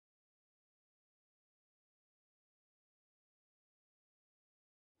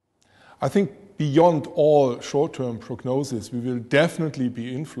I think beyond all short-term prognosis, we will definitely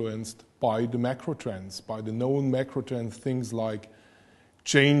be influenced by the macro trends, by the known macro trends, things like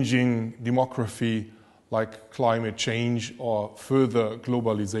changing demography, like climate change or further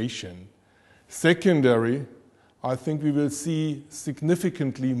globalization. Secondary, I think we will see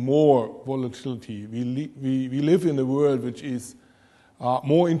significantly more volatility. We live in a world which is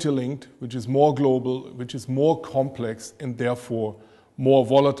more interlinked, which is more global, which is more complex and therefore more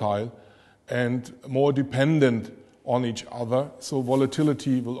volatile and more dependent on each other. So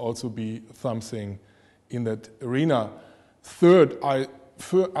volatility will also be something in that arena. Third, I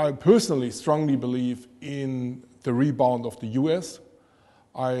personally strongly believe in the rebound of the US.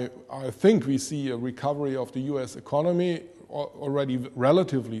 I think we see a recovery of the US economy already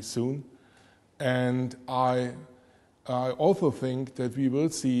relatively soon. And I also think that we will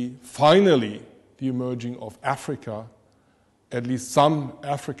see finally the emerging of Africa, at least some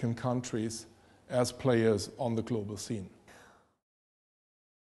African countries, as players on the global scene.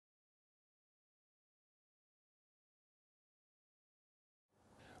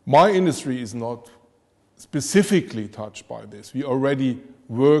 My industry is not specifically touched by this. We already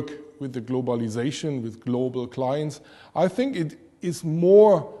work with the globalization, with global clients. I think it is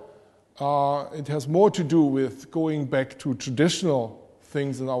more, it has more to do with going back to traditional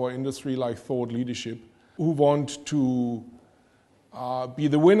things in our industry like thought leadership. Who want to be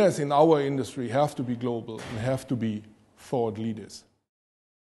the winners in our industry have to be global and have to be thought leaders.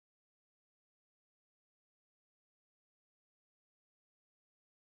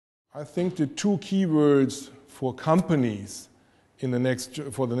 I think the two key words for companies for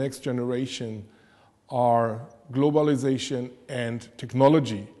the next generation are globalization and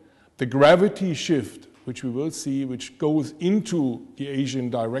technology. The gravity shift, which we will see, which goes into the Asian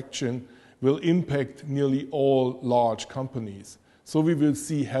direction, will impact nearly all large companies. So we will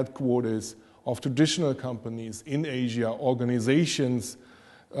see headquarters of traditional companies in Asia, organizations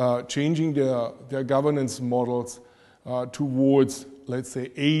changing their governance models towards, let's say,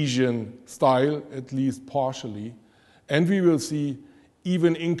 Asian style, at least partially. And we will see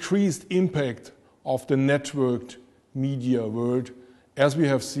even increased impact of the networked media world. As we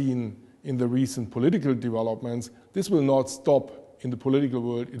have seen in the recent political developments, this will not stop in the political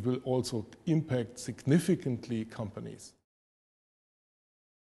world, it will also impact significantly companies.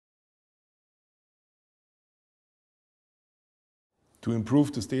 To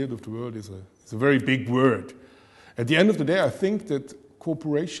improve the state of the world is a very big word. At the end of the day, I think that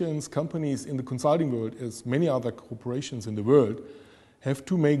corporations, companies in the consulting world, as many other corporations in the world, have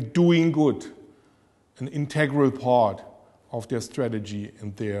to make doing good an integral part of their strategy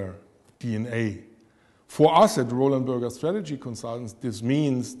and their DNA. For us at Roland Berger Strategy Consultants, this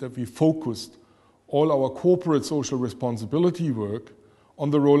means that we focused all our corporate social responsibility work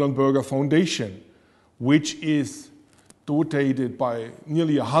on the Roland Berger Foundation, which is dotated by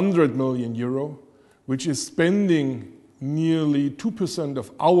nearly 100 million euro, which is spending nearly 2%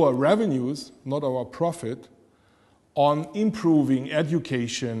 of our revenues, not our profit, on improving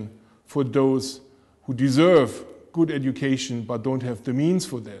education for those who deserve good education but don't have the means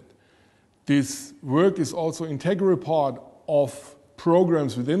for that. This work is also an integral part of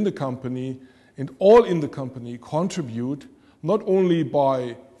programs within the company, and all in the company contribute not only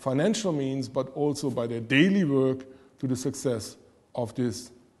by financial means but also by their daily work to the success of this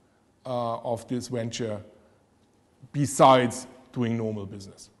venture, besides doing normal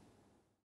business.